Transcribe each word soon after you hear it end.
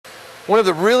One of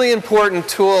the really important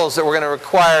tools that we're going to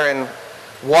require in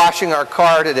washing our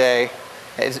car today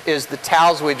is the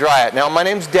towels we dry it. Now, my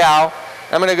name's Dow.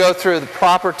 I'm going to go through the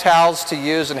proper towels to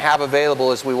use and have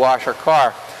available as we wash our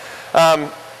car.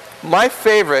 My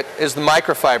favorite is the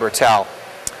microfiber towel.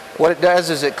 What it does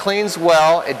is it cleans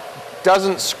well. It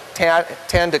doesn't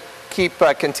tend to keep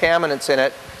contaminants in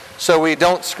it, so we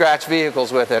don't scratch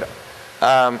vehicles with it.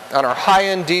 On our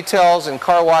high-end details and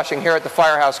car washing here at the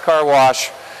Firehouse Car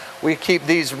Wash, we keep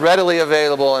these readily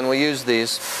available and we use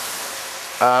these.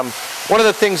 One of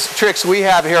the tricks we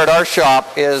have here at our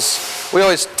shop is we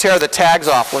always tear the tags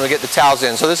off when we get the towels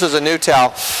in. So this is a new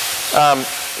towel.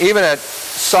 Even a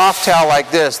soft towel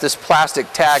like this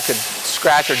plastic tag could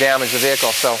scratch or damage the vehicle.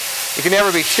 So you can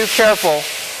never be too careful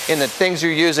in the things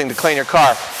you're using to clean your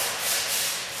car.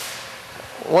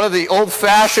 One of the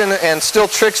old-fashioned and still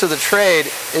tricks of the trade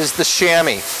is the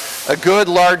chamois. A good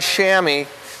large chamois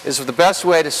is the best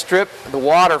way to strip the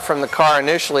water from the car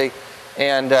initially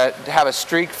and have a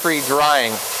streak-free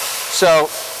drying. So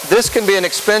this can be an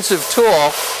expensive tool,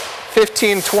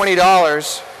 $15,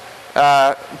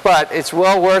 $20, but it's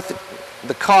well worth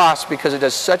the cost because it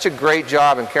does such a great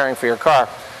job in caring for your car.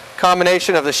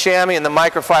 Combination of the chamois and the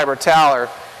microfiber towel are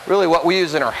really what we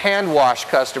use in our hand wash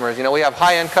customers. You know, we have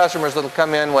high-end customers that will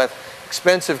come in with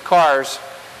expensive cars,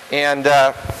 and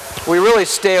we really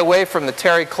stay away from the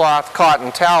terry cloth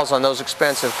cotton towels on those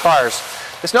expensive cars.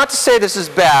 It's not to say this is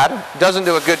bad, it doesn't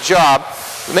do a good job.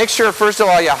 Make sure, first of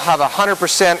all, you have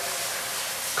 100%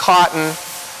 cotton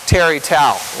terry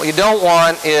towel. What you don't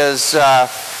want is to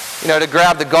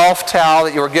grab the golf towel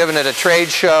that you were given at a trade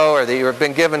show or that you have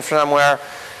been given somewhere.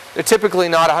 They're typically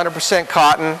not 100%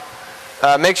 cotton.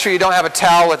 Make sure you don't have a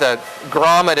towel with a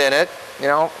grommet in it.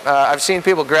 I've seen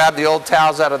people grab the old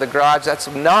towels out of the garage. That's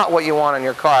not what you want in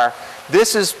your car.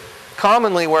 This is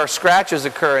commonly where scratches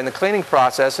occur in the cleaning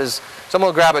process. Is someone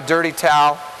will grab a dirty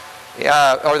towel,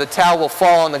 or the towel will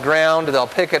fall on the ground. They'll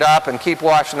pick it up and keep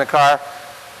washing the car.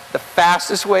 The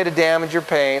fastest way to damage your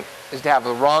paint is to have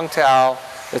the wrong towel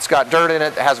that's got dirt in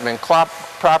it that hasn't been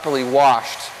properly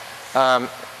washed.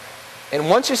 And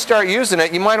once you start using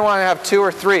it, you might want to have 2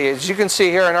 or 3. As you can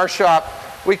see here in our shop,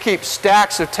 we keep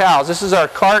stacks of towels. This is our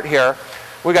cart here.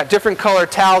 We've got different color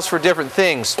towels for different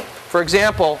things. For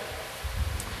example,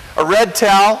 a red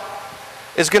towel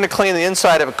is going to clean the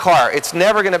inside of a car. It's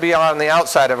never going to be on the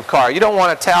outside of a car. You don't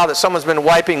want a towel that someone's been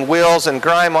wiping wheels and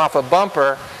grime off a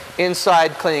bumper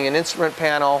inside, cleaning an instrument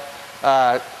panel,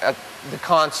 the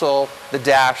console, the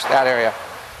dash, that area.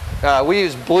 We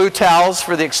use blue towels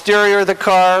for the exterior of the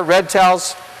car, red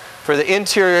towels for the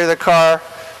interior of the car,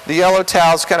 the yellow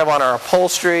towels kind of on our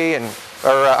upholstery,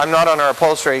 I'm not on our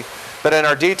upholstery, but in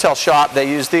our detail shop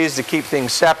they use these to keep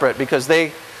things separate because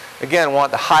they, again,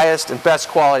 want the highest and best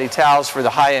quality towels for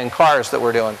the high-end cars that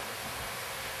we're doing.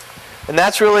 And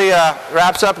that's really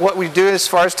wraps up what we do as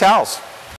far as towels.